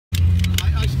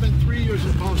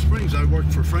I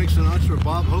worked for Frank Sinatra,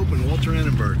 Bob Hope, and Walter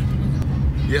Annenberg.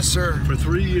 Yes, sir. For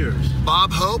 3 years.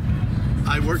 Bob Hope?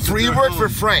 I worked. You worked for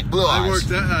Frank, Blue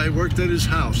Eyes. I worked at his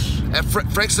house. At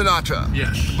Frank Sinatra?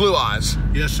 Yes. Blue Eyes?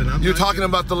 Yes, and You're talking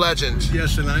about the legend?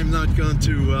 Yes, and I'm not going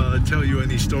to tell you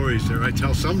any stories there. I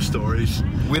tell some stories.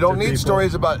 We don't need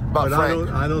stories about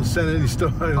Frank. I don't send any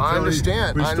stories. I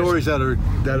understand. Stories that are.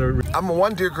 I'm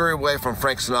 1 degree away from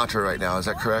Frank Sinatra right now. Is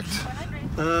that correct?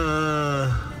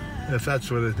 If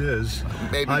that's what it is.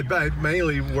 Maybe. I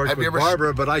mainly worked with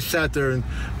Barbara, but I sat there and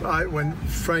when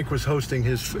Frank was hosting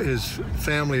his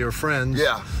family or friends,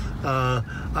 yeah,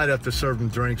 I'd have to serve him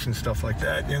drinks and stuff like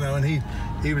that, you know. And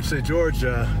he would say, George,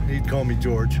 he'd call me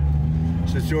George.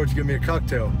 He says, George, give me a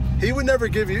cocktail. He would never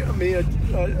give me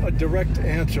a direct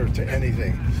answer to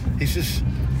anything. He says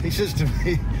to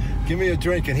me, give me a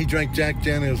drink, and he drank Jack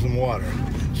Daniels and water.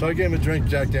 So I gave him a drink,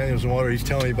 Jack Daniels and water. He's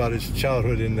telling me about his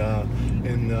childhood in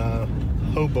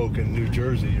Hoboken, New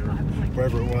Jersey, or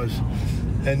wherever it was.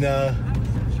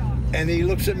 And he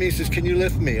looks at me and says, can you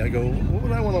lift me? I go, what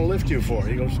would I want to lift you for?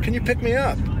 He goes, can you pick me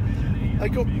up? I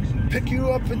go, pick you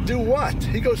up and do what?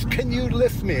 He goes, can you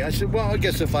lift me? I said, well, I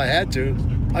guess if I had to,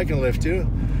 I can lift you.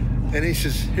 And he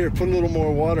says, here, put a little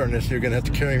more water in this, and you're going to have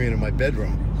to carry me into my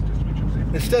bedroom.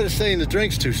 Instead of saying the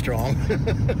drink's too strong.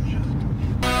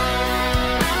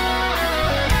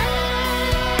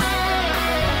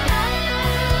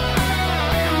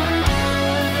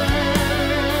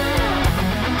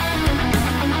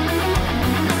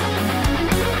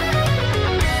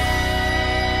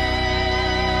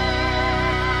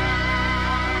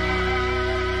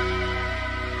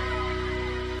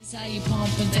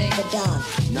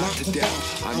 Not to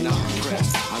death, I'm not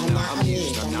impressed, I'm not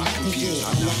amused, I'm not confused,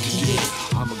 I'm not confused.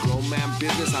 I'm a grown man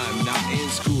business, I'm not in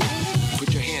school.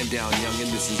 Put your hand down,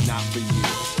 youngin', this is not for you.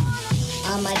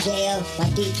 On my jail, my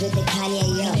beats with the Kanye,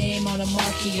 yo. Your name on the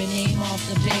marquee, your name off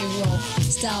the payroll.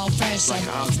 Style fresh like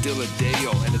I'm still a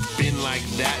day-o, and it's been like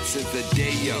that since the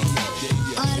day-o.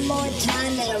 On more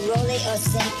time than a Rolly or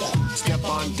Seiko. Step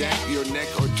on deck, your neck,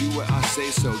 or do what I say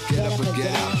so. Get up or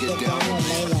get out, get down and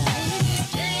lay low.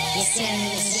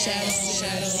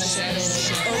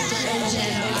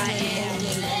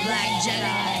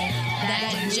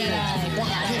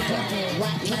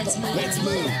 Let's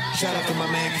move. Shout out to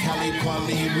my man Khalid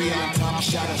Kweli. We on top.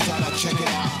 Shout out, check it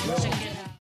out.